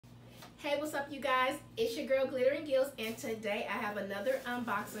Hey, what's up, you guys? It's your girl Glitter and Gills, and today I have another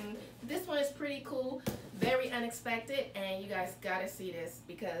unboxing. This one is pretty cool, very unexpected, and you guys gotta see this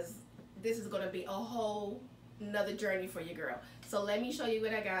because this is gonna be a whole another journey for your girl. So let me show you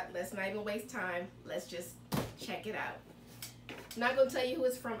what I got. Let's not even waste time. Let's just check it out. I'm not gonna tell you who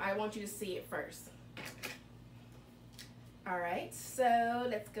it's from. I want you to see it first. All right, so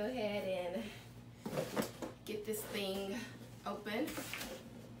let's go ahead and get this thing open.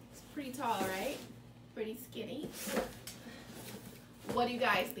 Pretty tall, right? Pretty skinny. What do you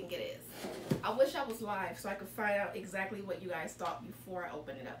guys think it is? I wish I was live so I could find out exactly what you guys thought before I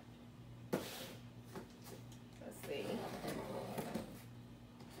open it up. Let's see.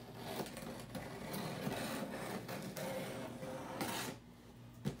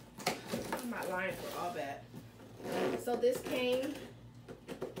 I'm not lying for all that. So this came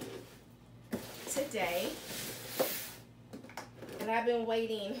today. And I've been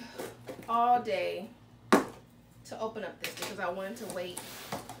waiting all day to open up this because I wanted to wait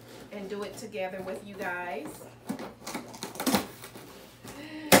and do it together with you guys.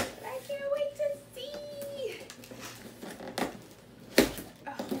 I can't wait to see.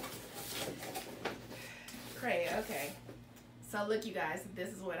 Oh. Great, okay. So look, you guys, this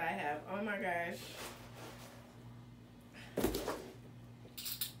is what I have. Oh my gosh.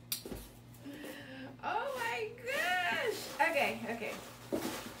 Okay.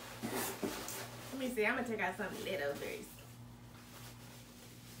 Let me see. I'm gonna take out some little first.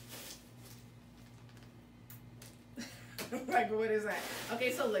 Like, what is that?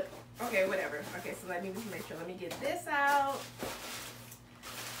 Okay, so look. Okay, whatever. Okay, so let me just make sure. Let me get this out.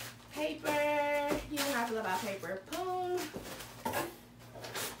 Paper. You don't have to know about paper. Boom.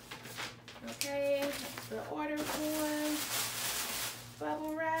 Okay, the order form.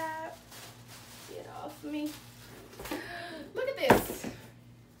 Bubble wrap. Get off me. Look at this.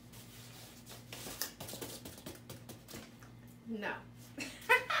 No.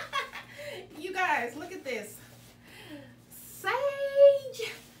 You guys, look at this.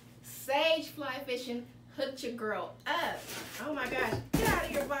 Sage fly fishing hooked your girl up. Oh my gosh. Get out of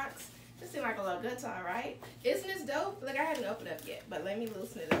here, box. This seems like a little guitar, right? Isn't this dope? Look, I haven't opened it up yet, but let me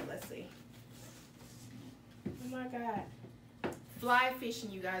loosen it up. Let's see. Oh my God. Fly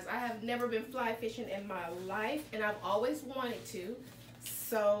fishing, you guys. I have never been fly fishing in my life, and I've always wanted to.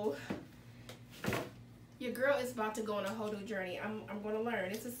 So your girl is about to go on a whole new journey. I'm going to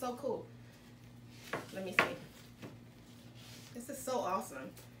learn. This is so cool. Let me see. This is so awesome.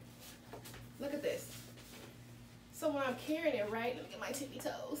 Look at this. So when I'm carrying it, right, let me get my tippy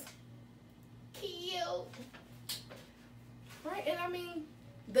toes. Cute. Right, and I mean,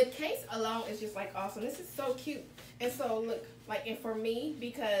 the case alone is just like awesome. This is so cute. And so look, like, and for me,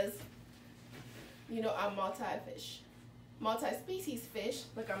 because, you know, I'm multi-species fish.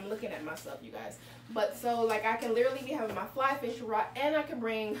 Look, I'm looking at myself, you guys. But so, like, I can literally be having my fly fishing rod, and I can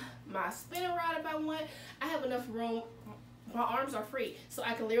bring my spinning rod if I want. I have enough room. My arms are free, so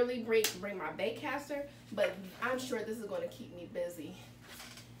I can literally bring my bait caster. But I'm sure this is going to keep me busy.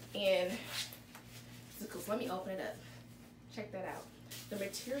 And this is cool. So let me open it up. Check that out. The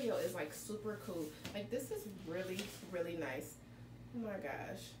material is like super cool. Like, this is really, really nice. Oh my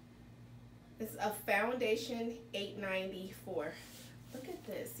gosh. It's a foundation 894. Look at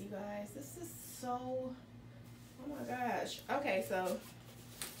this, you guys. This is so, oh my gosh. Okay, so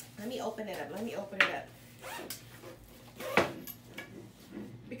let me open it up.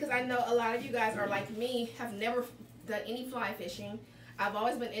 Because I know a lot of you guys are like me, have never done any fly fishing. I've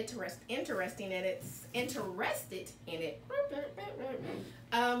always been interested in it.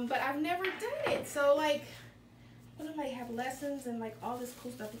 But I've never done it. So, like, what do I have lessons and like all this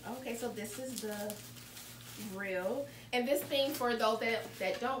cool stuff? Okay, so this is the reel. And this thing, for those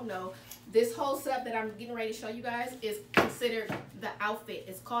that don't know, this whole setup that I'm getting ready to show you guys is considered the outfit.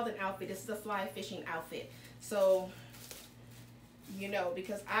 It's called an outfit. This is a fly fishing outfit. So, you know,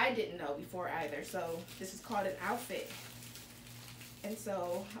 because I didn't know before either. So this is called an outfit. And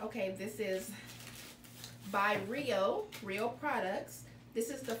so, okay, this is by Rio Products. This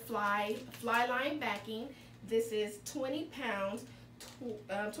is the fly line backing. This is 20 pounds,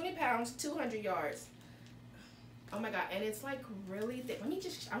 200 yards. Oh my God, and it's like really thick.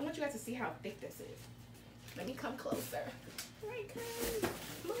 I want you guys to see how thick this is. Let me come closer. Right,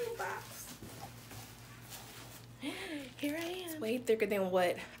 move, box. Here I am. It's way thicker than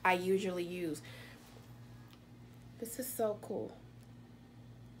what I usually use. This is so cool.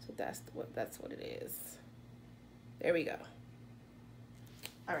 So that's what it is. There we go.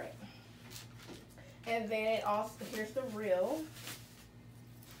 All right. And then it also, here's the reel.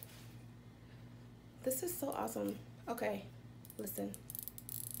 This is so awesome. Okay, listen.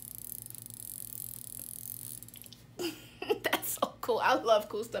 cool. I love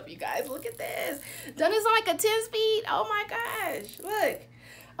cool stuff, you guys. Look at this. Doesn't it sound like a 10-speed? Oh my gosh. Look.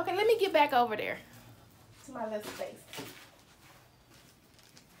 Okay, let me get back over there to my little space.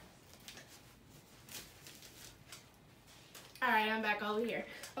 All right, I'm back over here.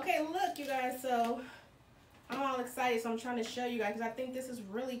 Okay, look, you guys. So I'm all excited. So I'm trying to show you guys because I think this is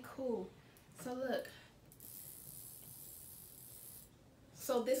really cool. So look.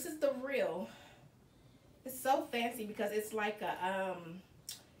 So this is the reel. It's so fancy because it's like a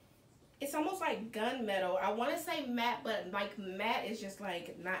it's almost like gunmetal. I want to say matte, but like matte is just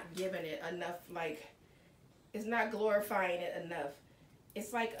like not giving it enough, like it's not glorifying it enough.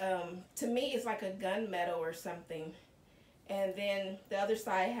 It's like to me it's like a gunmetal or something. And then the other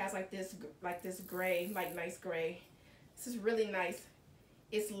side has like this gray, like nice gray. This is really nice.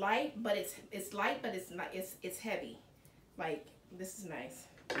 It's light, but it's light, but it's not, it's heavy. Like, this is nice.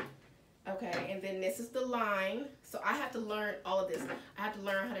 Okay, and then this is the line. So I have to learn all of this. I have to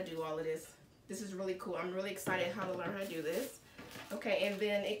learn how to do all of this. This is really cool. I'm really excited how to learn how to do this. Okay, and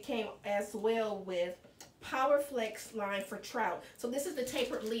then it came as well with PowerFlex line for trout. So this is the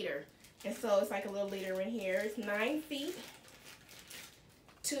tapered leader. And so it's like a little leader in here. It's 9 feet,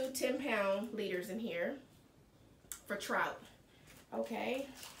 2 10-pound leaders in here for trout. Okay,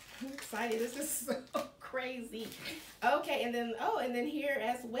 I'm excited. This is so crazy. Okay, and then and then here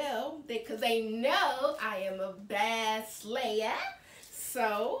as well, because they know I am a bass slayer,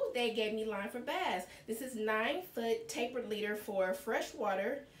 so they gave me line for bass. This is 9-foot tapered leader for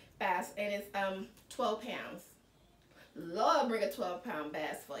freshwater bass, and it's 12 pounds. Lord, bring a 12-pound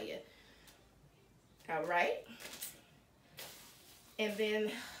bass for you. All right, and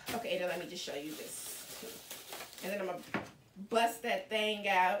then okay, now let me just show you this, and then I'm gonna bust that thing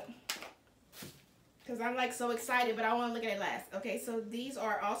out. Because I'm like so excited, but I want to look at it last. Okay, so these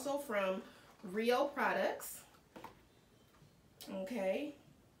are also from Rio Products. Okay,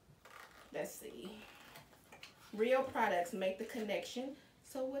 let's see. Rio Products, make the connection.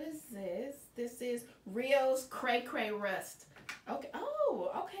 So what is this? This is Rio's Cray Cray Rust. Okay,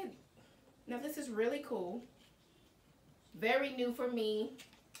 oh, okay. Now this is really cool. Very new for me.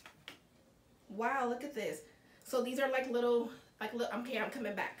 Wow, look at this. So these are like little, okay, I'm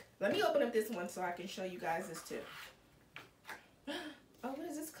coming back. Let me open up this one so I can show you guys this too. Oh, what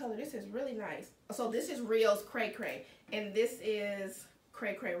is this color? This is really nice. So this is Rio's Cray Cray, and this is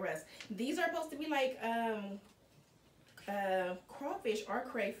Cray Cray Rust. These are supposed to be like crawfish or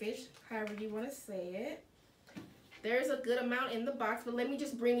crayfish, however you want to say it. There's a good amount in the box, but let me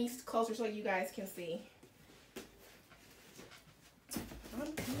just bring these closer so you guys can see.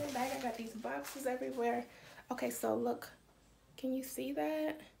 I'm coming back. I got these boxes everywhere. Okay, so look. Can you see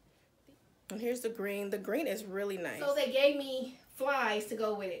that? And here's the green. The green is really nice. So they gave me flies to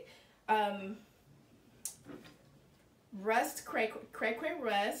go with it. Rust, Cray Cray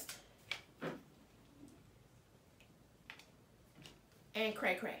Rust, and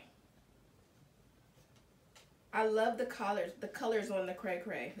Cray Cray. I love the colors on the Cray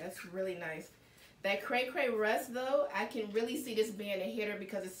Cray. That's really nice. That Cray Cray Rust though, I can really see this being a hitter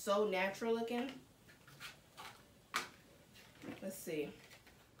because it's so natural looking. Let's see.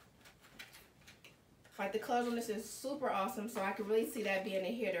 Like the colors on this is super awesome, so I can really see that being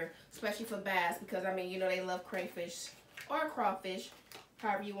a hitter, especially for bass, because I mean, you know, they love crayfish or crawfish,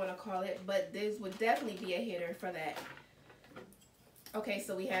 however you want to call it, but this would definitely be a hitter for that. Okay,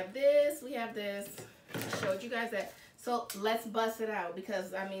 so we have this, I showed you guys that. So let's bust it out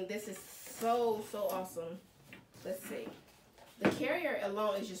because I mean, this is so awesome. Let's see. The carrier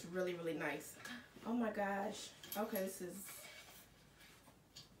alone is just really nice. Oh my gosh. Okay,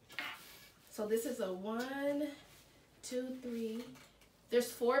 so this is a 1, 2, 3. There's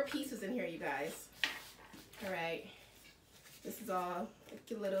 4 pieces in here, you guys. All right. This is all like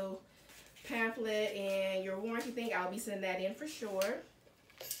your little pamphlet and your warranty thing. I'll be sending that in for sure.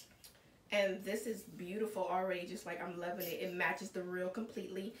 And this is beautiful already. Just like I'm loving it. It matches the reel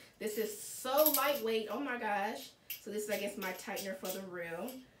completely. This is so lightweight. Oh my gosh. So this is, I guess, my tightener for the reel.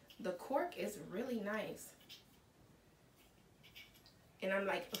 The cork is really nice. And I'm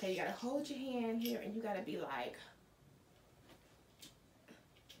like, okay, you gotta hold your hand here and you gotta be like,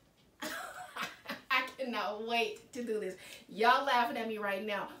 I cannot wait to do this. Y'all laughing at me right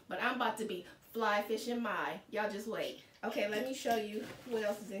now, but I'm about to be fly fishing my. Y'all just wait. Okay, let me show you what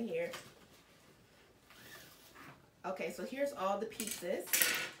else is in here. Okay, so here's all the pieces.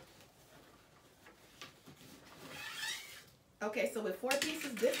 Okay, so with 4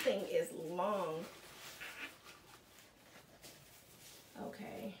 pieces, this thing is long.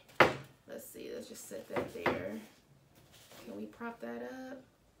 Okay, let's see, let's just set that there. Can we prop that up?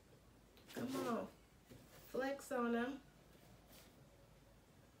 Come on, flex on them.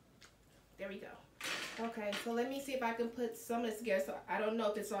 we go. Okay, so let me see if I can put some of this together. So I don't know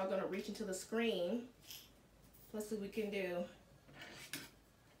if it's all gonna reach into the screen. Let's see what we can do.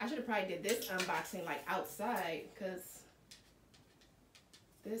 I should have probably did this unboxing like outside, because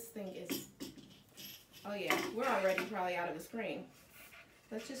this thing is, oh yeah, we're already probably out of the screen.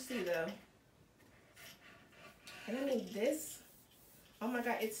 Let's just see though. And I mean this, oh my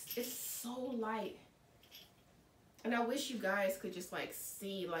God, it's so light. And I wish you guys could just like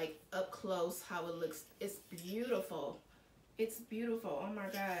see like up close how it looks. It's beautiful. It's beautiful. Oh my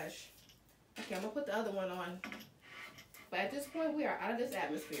gosh. Okay, I'm gonna put the other one on. But at this point, we are out of this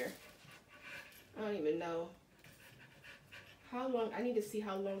atmosphere. I don't even know how long. I need to see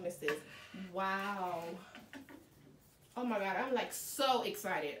how long this is. Wow. Oh my God, I'm like so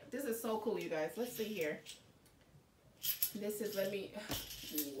excited. This is so cool, you guys. Let's see here. This is, let me,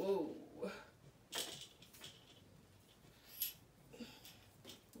 whoa.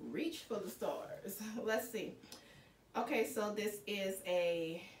 Reach for the stars. Let's see. Okay, so this is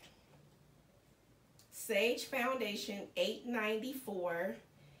a Sage Foundation 894.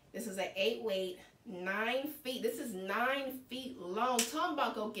 This is an 8 weight, 9 feet. This is 9 feet long. Talking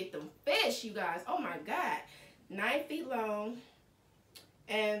about go get them fish, you guys. Oh my God. 9 feet long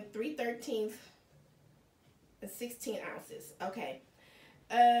and 3/13 and 16 ounces. Okay.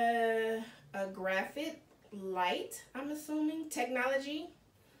 A graphite light, I'm assuming. Technology.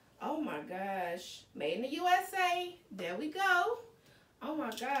 Oh my gosh. Made in the USA. There we go. Oh my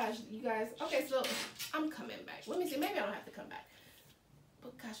gosh, you guys. Okay, so I'm coming back. Let me see. Maybe I don't have to come back.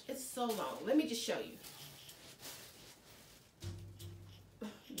 But gosh, it's so long. Let me just show you.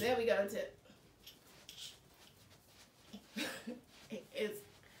 There we go. Tip.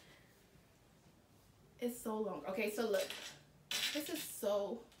 It's so long. Okay, so look. This is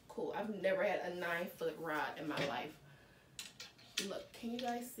so cool. I've never had a 9-foot rod in my life. Look, can you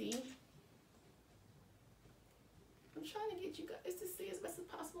guys see? I'm trying to get you guys to see as best as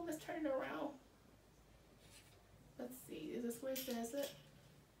possible. Let's turn it around. Let's see. Is this where it says it?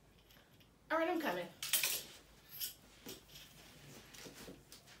 All right, I'm coming.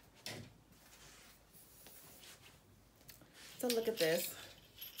 So look at this.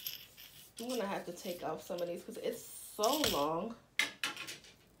 I'm gonna have to take off some of these because it's so long.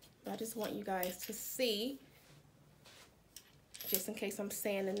 But I just want you guys to see, just in case I'm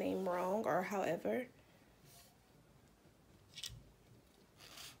saying the name wrong or however.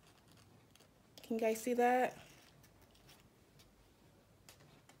 Can you guys see that?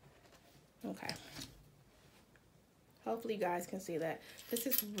 Okay. Hopefully you guys can see that. This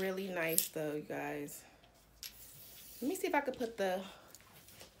is really nice though, you guys. Let me see if I could put the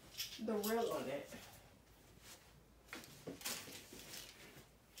reel on it.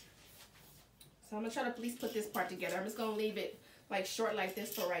 So I'm gonna try to at least put this part together. I'm just gonna leave it like short like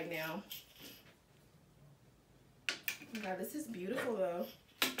this for right now. God, this is beautiful though.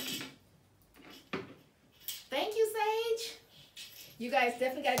 Thank you, Sage. You guys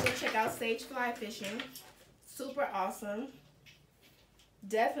definitely gotta go check out Sage Fly Fishing. Super awesome.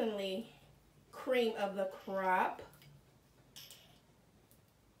 Definitely cream of the crop.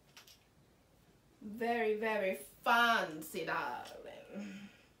 Very, very fancy, darling.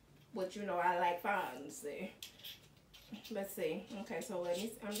 But you know I like fancy. Let's see. Okay, so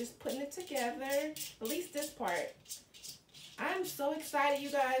I'm just putting it together. At least this part. I'm so excited, you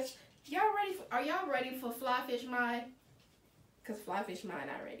guys. Y'all ready? Are y'all ready for Fly Fish Mine? Because Fly Fish Mine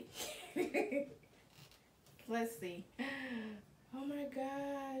not ready. Let's see. Oh my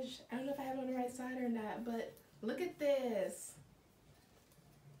gosh. I don't know if I have it on the right side or not, but look at this.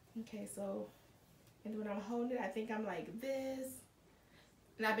 Okay, so, and when I'm holding it, I think I'm like this.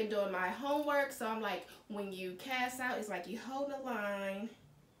 And I've been doing my homework, so I'm like, when you cast out, it's like you hold the line,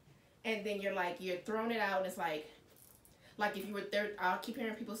 and then you're throwing it out, and it's like if you were there, I'll keep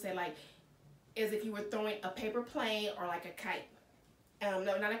hearing people say like, as if you were throwing a paper plane or like a kite. No,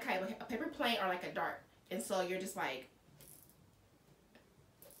 not a kite, but a paper plane or like a dart. And so you're just like,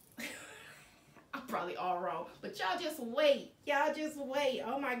 I'm probably all wrong, but y'all just wait. Y'all just wait.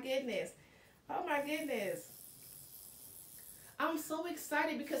 Oh my goodness. Oh my goodness. I'm so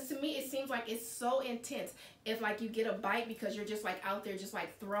excited because to me it seems like it's so intense. If like you get a bite because you're just like out there just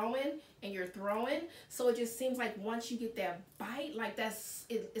like throwing and you're throwing. So it just seems like once you get that bite, like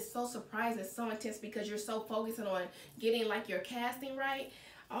it's so surprising, it's so intense because you're so focusing on getting like your casting right.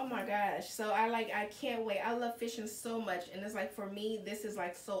 Oh my gosh. So I can't wait. I love fishing so much, and it's like for me this is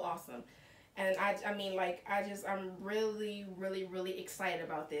like so awesome. And I mean like I'm really, really, really excited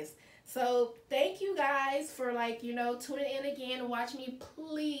about this. So thank you guys for, like, you know, tuning in again and watching me.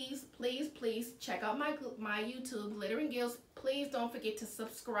 Please, please, please check out my YouTube, Glitter and Gills. Please don't forget to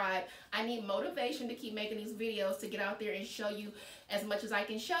subscribe. I need motivation to keep making these videos, to get out there and show you as much as I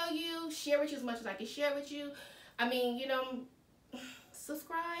can show you, share with you as much as I can share with you. I mean, you know,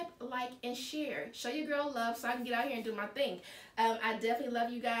 subscribe, like, and share. Show your girl love so I can get out here and do my thing. I definitely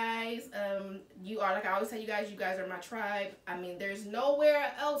love you guys. You are, like I always tell you guys are my tribe. I mean, there's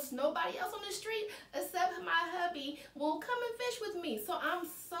nowhere else, nobody else on the street except my hubby will come and fish with me. So I'm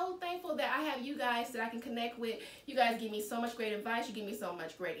so thankful that I have you guys that I can connect with. You guys give me so much great advice. You give me so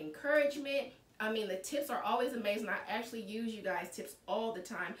much great encouragement. I mean, the tips are always amazing. I actually use you guys' tips all the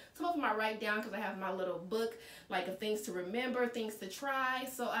time. Some of them I write down because I have my little book, like, of things to remember, things to try.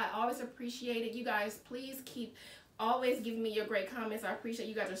 So I always appreciate it. You guys, please keep always giving me your great comments. I appreciate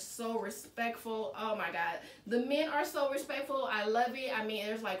you guys are so respectful. Oh my God. The men are so respectful. I love it. I mean,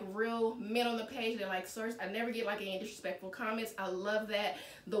 there's like real men on the page. They're like, sirs, I never get like any disrespectful comments. I love that.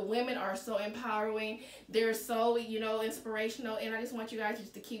 The women are so empowering. They're so, you know, inspirational. And I just want you guys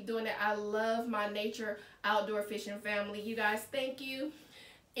just to keep doing that. I love my nature outdoor fishing family. You guys, thank you.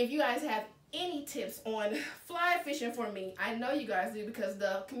 If you guys have any tips on fly fishing for me, I know you guys do, because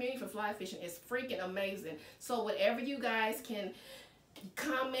the community for fly fishing is freaking amazing. So whatever you guys can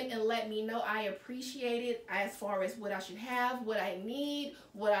comment and let me know, I appreciate it, as far as what I should have, what I need,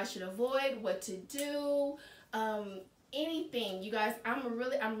 what I should avoid, what to do, anything. You guys, I'm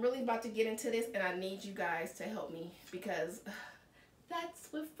really about to get into this, and I need you guys to help me, because that's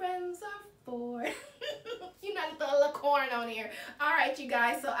what friends are for. You know, throw a little corn on here. All right, you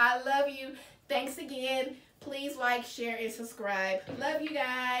guys. So I love you. Thanks again. Please like, share, and subscribe. Love you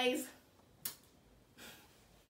guys.